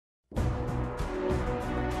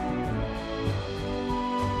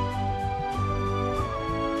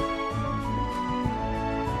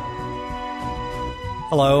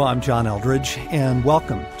Hello, I'm John Eldridge, and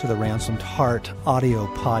welcome to the Ransomed Heart audio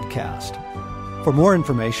podcast. For more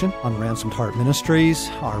information on Ransomed Heart Ministries,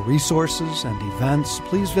 our resources and events,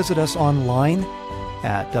 please visit us online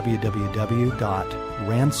at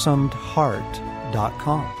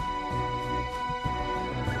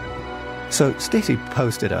www.ransomedheart.com. So Stacy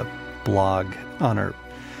posted a blog on her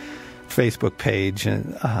Facebook page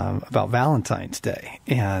about Valentine's Day.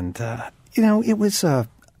 And, it was a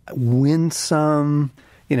winsome,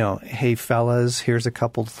 hey, fellas, here's a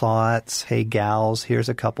couple thoughts. Hey, gals, here's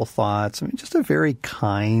a couple thoughts. I mean, just a very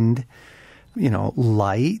kind,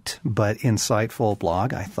 light but insightful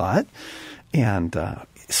blog, I thought. And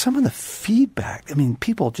some of the feedback,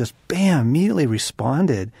 people just, immediately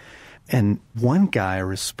responded. And one guy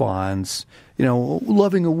responds,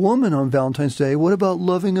 loving a woman on Valentine's Day, what about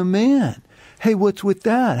loving a man? Hey, what's with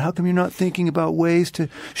that? How come you're not thinking about ways to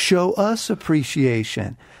show us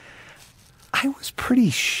appreciation? I was pretty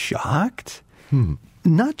shocked.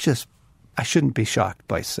 Not just, I shouldn't be shocked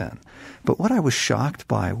by sin, but what I was shocked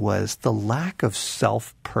by was the lack of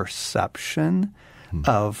self-perception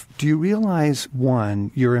of, do you realize,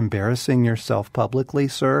 one, you're embarrassing yourself publicly,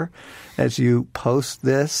 sir? As you post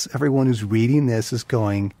this, everyone who's reading this is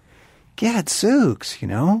going, gadzooks,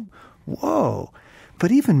 whoa.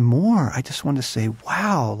 But even more, I just want to say,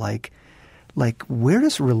 wow, like where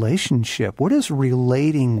does relating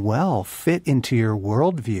well fit into your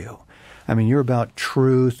worldview? I mean, you're about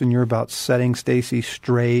truth, and you're about setting Stacy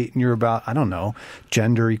straight, and you're about,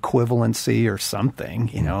 gender equivalency or something,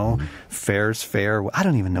 fair's fair. I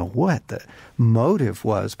don't even know what the motive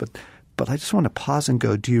was, but I just want to pause and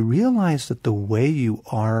go, do you realize that the way you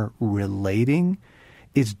are relating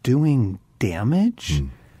is doing damage?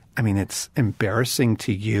 I mean, it's embarrassing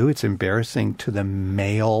to you. It's embarrassing to the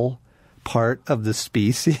male part of the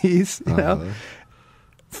species,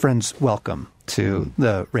 Friends, welcome to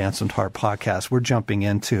the Ransomed Heart podcast. We're jumping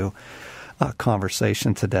into a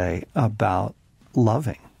conversation today about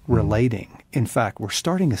loving, relating. In fact, we're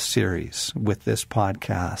starting a series with this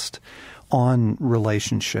podcast on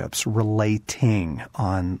relationships, relating,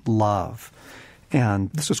 on love.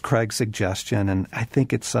 And this was Craig's suggestion, and I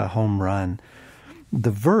think it's a home run.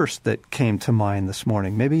 The verse that came to mind this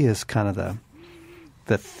morning, maybe is kind of the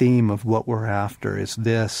theme of what we're after, is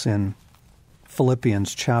this in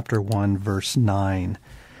Philippians chapter 1, verse 9.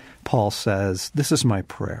 Paul says, "This is my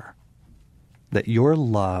prayer, that your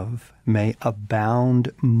love may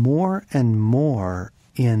abound more and more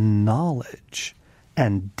in knowledge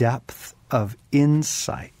and depth of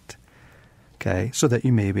insight." Okay, so that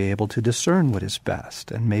you may be able to discern what is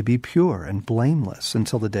best and may be pure and blameless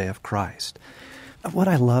until the day of Christ. What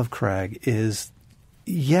I love, Craig, is,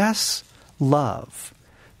 yes, love,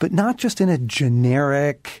 but not just in a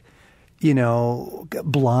generic, blasé,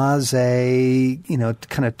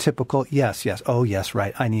 kind of typical, yes, oh, yes,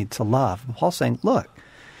 right, I need to love. Paul's saying, look,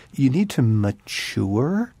 you need to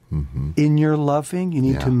mature in your loving. You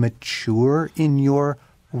need to mature in your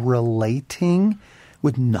relating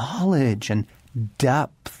with knowledge and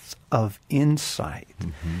depth of insight.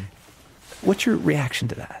 What's your reaction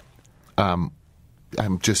to that? I'm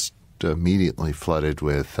just immediately flooded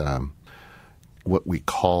with what we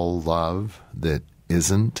call love that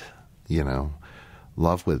isn't,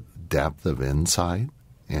 love with depth of insight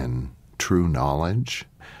and true knowledge.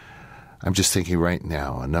 I'm just thinking right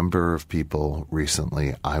now, a number of people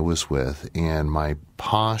recently I was with, and my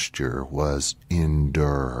posture was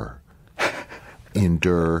endure.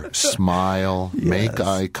 Endure, smile, make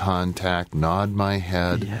eye contact, nod my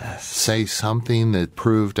head, say something that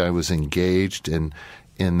proved I was engaged and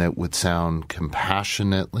that would sound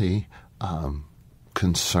compassionately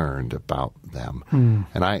concerned about them.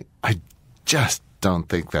 And I just don't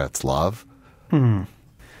think that's love.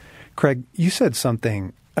 Craig, you said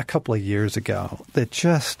something a couple of years ago that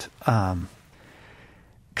just kind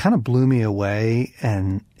of blew me away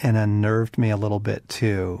and unnerved me a little bit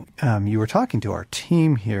too. You were talking to our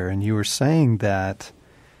team here, and you were saying that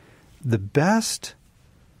the best,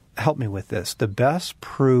 help me with this, the best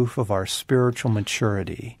proof of our spiritual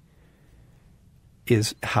maturity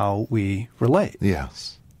is how we relate.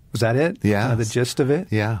 Yes. Was that it? Yeah. The gist of it?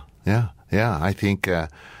 Yeah. I think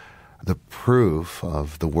the proof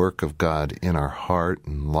of the work of God in our heart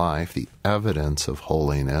and life, the evidence of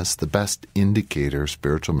holiness, the best indicator of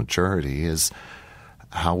spiritual maturity is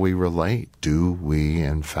how we relate. Do we,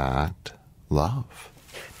 in fact, love?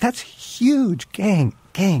 That's huge, gang.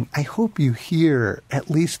 I hope you hear at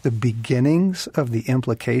least the beginnings of the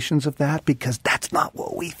implications of that, because that's not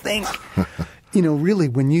what we think. Really,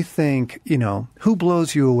 when you think, who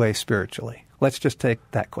blows you away spiritually? let's just take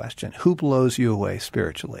that question. Who blows you away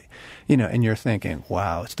spiritually? And you're thinking,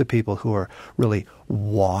 wow, it's the people who are really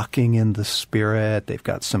walking in the Spirit. They've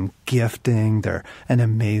got some gifting. They're an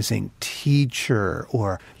amazing teacher,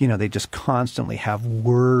 or, they just constantly have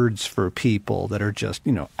words for people that are just,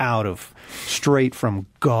 straight from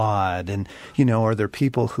God. And, are there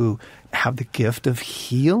people who have the gift of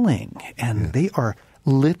healing, and they are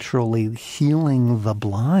literally healing the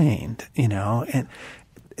blind, and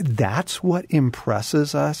that's what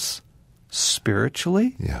impresses us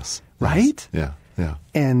spiritually. Yes. Right? Yes. Yeah.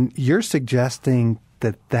 And you're suggesting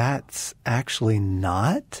that that's actually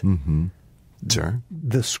not Sure.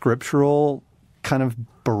 the scriptural kind of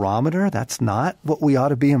barometer? That's not what we ought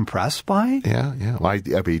to be impressed by? Yeah. Well,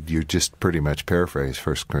 I mean, you just pretty much paraphrase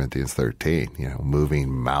 1 Corinthians 13,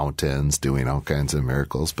 moving mountains, doing all kinds of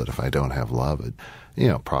miracles. But if I don't have love, it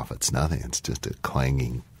profits nothing. It's just a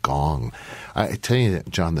clanging gong. I tell you,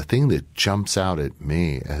 John, the thing that jumps out at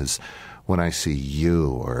me is when I see you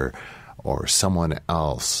or someone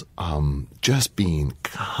else just being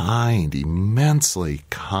kind, immensely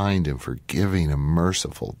kind and forgiving and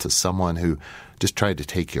merciful to someone who just tried to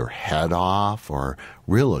take your head off, or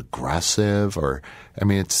real aggressive, or,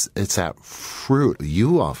 it's that fruit.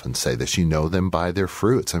 You often say this, you know them by their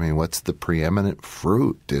fruits. What's the preeminent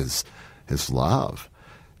fruit is love.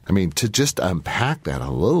 To just unpack that a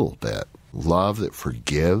little bit, love that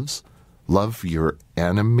forgives, love your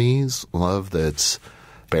enemies, love that's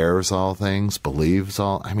bears all things, believes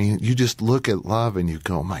all. You just look at love and you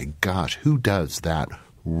go, my gosh, who does that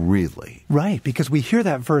really? Right, because we hear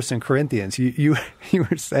that verse in Corinthians. You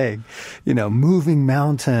were saying, moving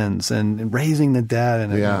mountains and raising the dead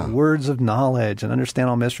and words of knowledge and understand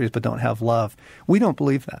all mysteries but don't have love. We don't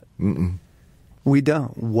believe that. Mm-mm. We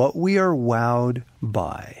don't. What we are wowed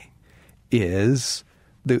by is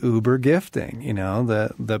the uber gifting,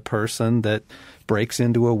 the person that breaks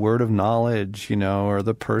into a word of knowledge, or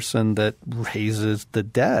the person that raises the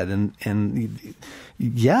dead. And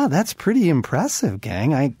yeah, that's pretty impressive,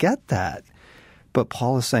 gang. I get that. But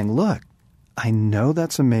Paul is saying, look, I know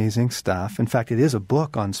that's amazing stuff. In fact, it is a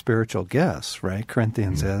book on spiritual gifts, right?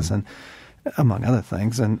 Corinthians is, and among other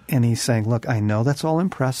things. And he's saying, look, I know that's all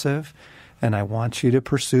impressive, and I want you to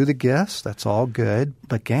pursue the gifts. That's all good.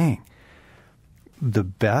 But gang, the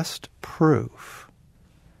best proof,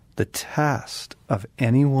 the test of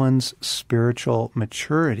anyone's spiritual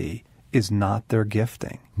maturity is not their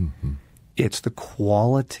gifting. Mm-hmm. It's the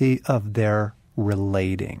quality of their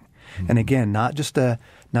relating. Mm-hmm. And again, not just a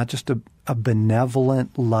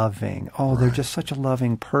benevolent loving, they're just such a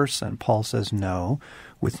loving person. Paul says no,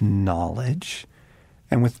 with knowledge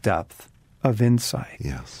and with depth of insight.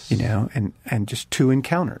 Yes. And just 2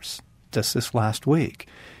 encounters just this last week.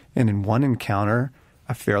 And in one encounter,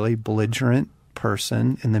 a fairly belligerent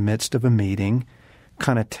person in the midst of a meeting,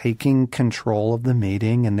 kind of taking control of the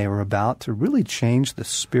meeting, and they were about to really change the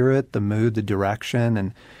spirit, the mood, the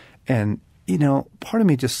direction. And part of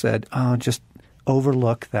me just said, just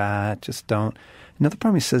overlook that, just don't. Another part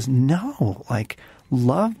of me says, no,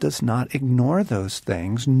 love does not ignore those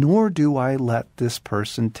things, nor do I let this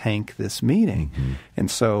person tank this meeting. Mm-hmm.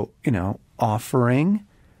 And so, offering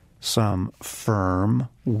some firm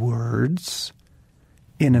words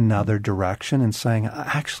in another direction and saying,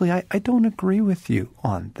 actually, I don't agree with you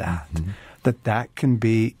on that. Mm-hmm. That can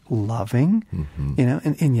be loving,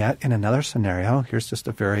 and yet in another scenario, here's just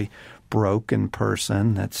a very broken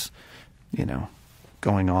person that's,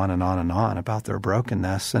 going on and on and on about their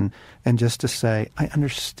brokenness, and just to say, I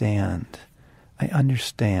understand,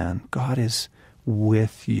 God is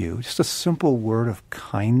with you. Just a simple word of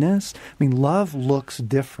kindness. Love looks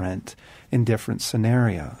different in different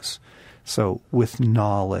scenarios. So with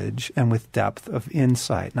knowledge and with depth of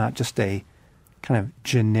insight, not just a kind of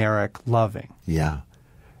generic loving. Yeah.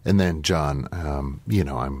 And then, John,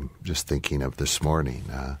 I'm just thinking of this morning,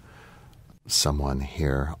 someone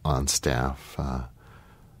here on staff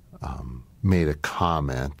made a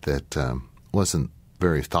comment that wasn't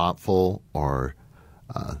very thoughtful or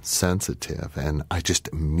sensitive. And I just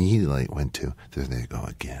immediately went to, there they go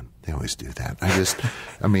again. They always do that.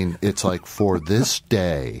 It's like for this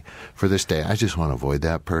day, I just want to avoid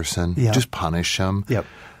that person. Yep. Just punish them. Yep.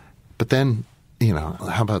 But then,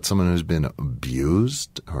 how about someone who's been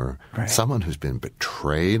abused or someone who's been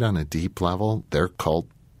betrayed on a deep level? They're called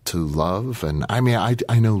to love. And I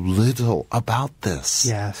know little about this.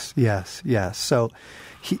 Yes. So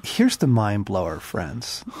here's the mind blower,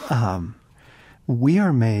 friends. We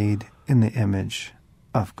are made in the image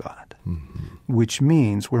of God, which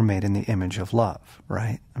means we're made in the image of love,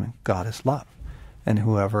 right? God is love. And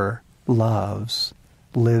whoever loves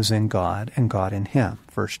lives in God and God in him,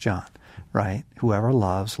 1 John. right? Whoever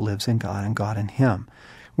loves lives in God and God in him.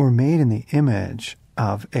 We're made in the image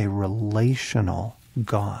of a relational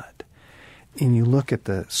God. And you look at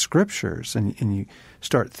the scriptures and you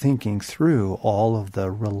start thinking through all of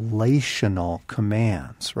the relational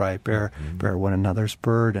commands, right? Bear one another's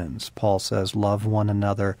burdens. Paul says, love one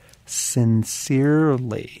another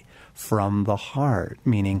sincerely from the heart,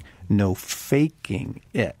 meaning no faking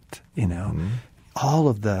it, all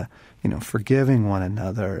of the, forgiving one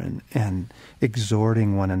another and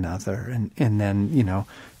exhorting one another. And then,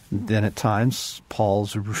 then at times,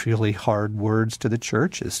 Paul's really hard words to the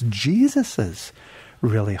churches, Jesus's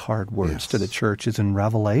really hard words to the churches in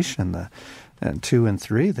Revelation, and 2 and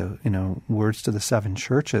 3, the words to the 7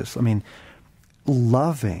 churches. I mean,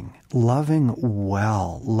 loving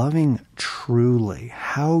well, loving truly,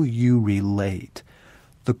 how you relate,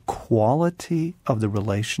 the quality of the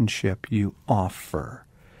relationship you offer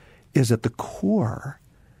is at the core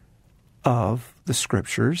of the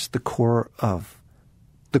scriptures, the core of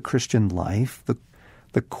the Christian life,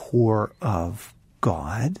 the core of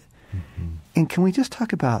God. Mm-hmm. And can we just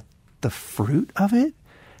talk about the fruit of it?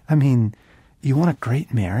 I mean, you want a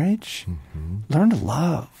great marriage? Mm-hmm. Learn to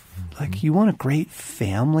love. Mm-hmm. Like, you want a great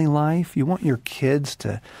family life? You want your kids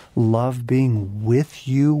to love being with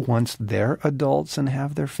you once they're adults and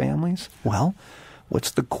have their families? Well,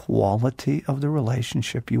 what's the quality of the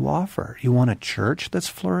relationship you offer? You want a church that's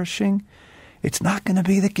flourishing? It's not going to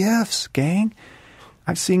be the gifts, gang.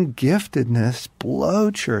 I've seen giftedness blow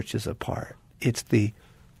churches apart. It's the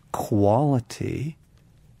quality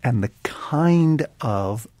and the kind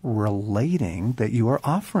of relating that you are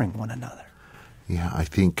offering one another. Yeah, I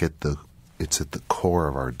think it's at the core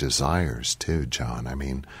of our desires too, John. I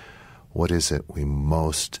mean, what is it we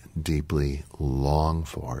most deeply long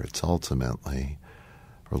for? It's ultimately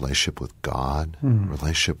relationship with God,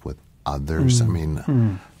 relationship with others. I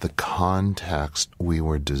mean, the context we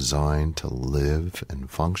were designed to live and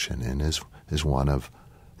function in is one of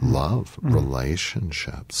love,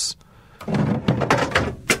 relationships.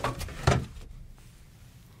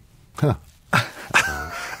 Huh.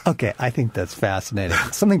 Okay, I think that's fascinating.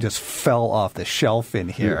 Something just fell off the shelf in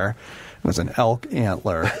here. It was an elk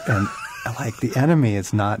antler, and like the enemy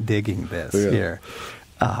is not digging this here.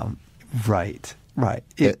 Right.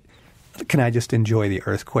 Can I just enjoy the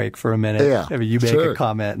earthquake for a minute? Yeah, I mean, you make a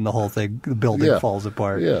comment and the whole thing, the building falls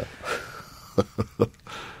apart. Yeah.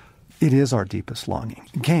 It is our deepest longing.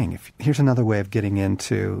 Gang, here's another way of getting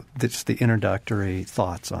into just the introductory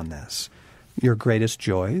thoughts on this. Your greatest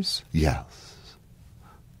joys? Yes.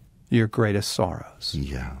 Your greatest sorrows?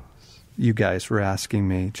 Yes. You guys were asking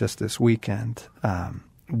me just this weekend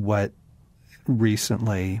what's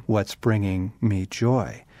bringing me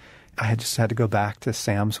joy. I just had to go back to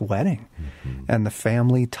Sam's wedding and the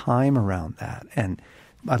family time around that. And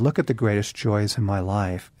I look at the greatest joys in my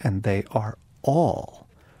life, and they are all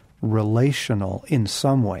relational in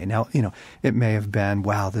some way. Now, it may have been,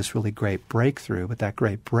 wow, this really great breakthrough, but that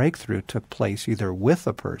great breakthrough took place either with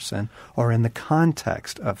a person or in the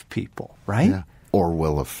context of people, right? Yeah. Or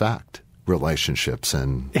will affect relationships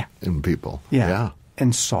and people. Yeah.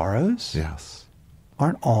 And sorrows? Yes.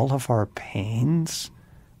 Aren't all of our pains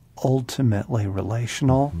ultimately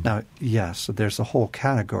relational? Now, yes, there's a whole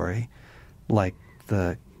category like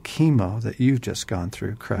the chemo that you've just gone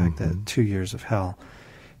through, Craig, the 2 years of hell,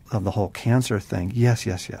 of the whole cancer thing. Yes,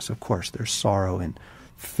 of course, there's sorrow in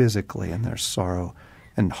physically, and there's sorrow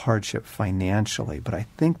and hardship financially. But I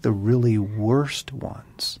think the really worst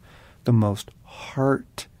ones, the most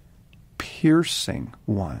heart-piercing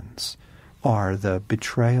ones, are the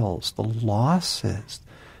betrayals, the losses,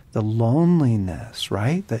 the loneliness,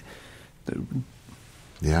 right?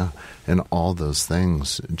 Yeah, and all those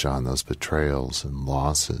things, John, those betrayals and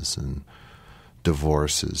losses and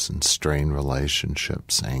divorces and strained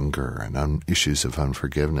relationships, anger and issues of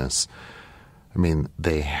unforgiveness, I mean,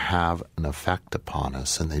 they have an effect upon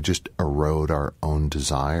us, and they just erode our own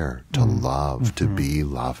desire to love, to be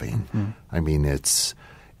loving. I mean, it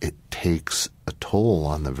takes a toll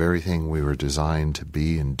on the very thing we were designed to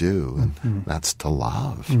be and do, and that's to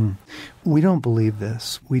love. We don't believe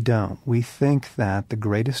this. We don't. We think that the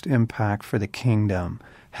greatest impact for the kingdom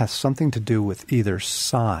has something to do with either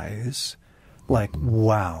size, like,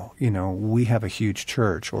 wow, we have a huge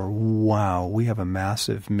church, or wow, we have a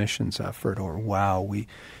massive missions effort, or wow,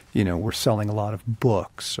 we're selling a lot of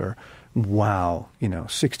books, or wow,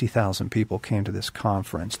 60,000 people came to this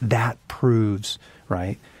conference. That proves,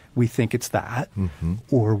 right? We think it's that,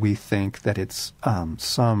 or we think that it's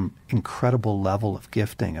some incredible level of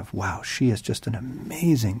gifting of, wow, she is just an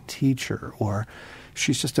amazing teacher, or,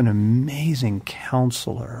 she's just an amazing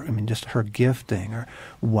counselor. I mean, just her gifting, or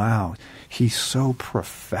wow, he's so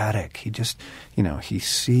prophetic. He just, he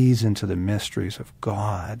sees into the mysteries of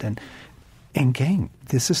God. And gang,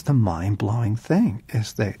 this is the mind-blowing thing,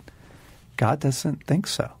 is that God doesn't think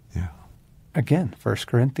so. Yeah. Again, 1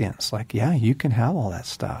 Corinthians, yeah, you can have all that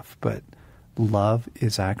stuff, but love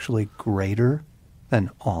is actually greater than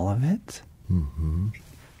all of it. Mm-hmm.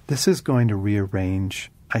 This is going to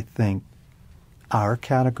rearrange, I think, our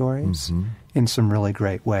categories in some really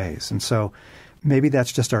great ways. And so maybe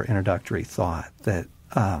that's just our introductory thought, that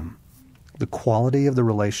the quality of the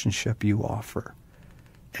relationship you offer,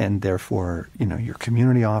 and therefore, your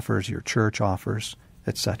community offers, your church offers,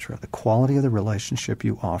 etc., the quality of the relationship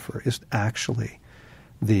you offer is actually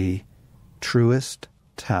the truest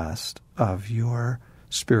test of your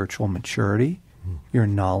spiritual maturity, your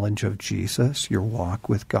knowledge of Jesus, your walk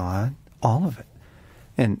with God, all of it.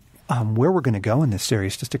 And where we're going to go in this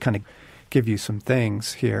series, just to kind of give you some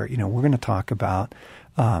things here, we're going to talk about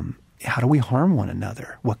how do we harm one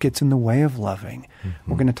another? What gets in the way of loving?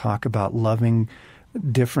 We're going to talk about loving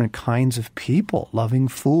different kinds of people, loving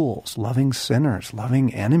fools, loving sinners,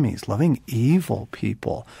 loving enemies, loving evil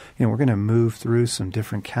people. We're going to move through some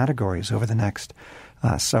different categories over the next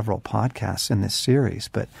several podcasts in this series.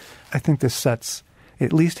 But I think this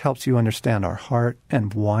at least helps you understand our heart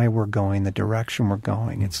and why we're going the direction we're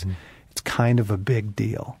going. It's kind of a big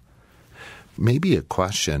deal. Maybe a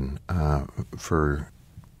question for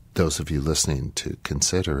those of you listening to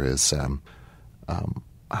consider is,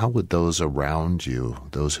 how would those around you,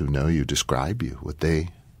 those who know you, describe you? Would they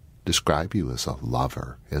describe you as a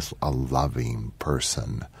lover, as a loving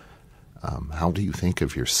person? How do you think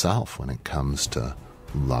of yourself when it comes to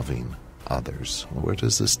loving others? Where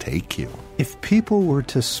does this take you? If people were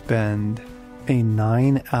to spend a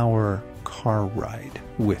 9-hour car ride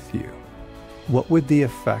with you, what would the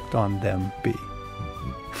effect on them be?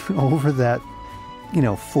 Over that,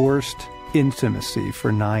 forced intimacy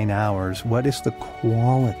for 9 hours, what is the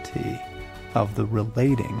quality of the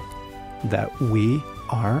relating that we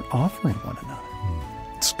are offering one another?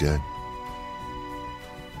 It's good.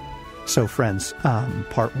 So, friends,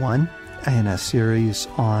 part 1 in a series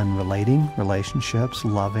on relating, relationships,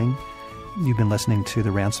 loving. You've been listening to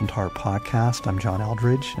the Ransomed Heart podcast. I'm John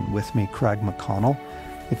Eldridge, and with me, Craig McConnell.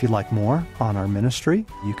 If you'd like more on our ministry,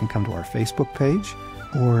 you can come to our Facebook page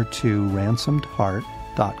or to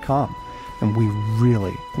ransomedheart.com. And we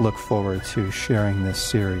really look forward to sharing this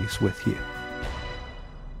series with you.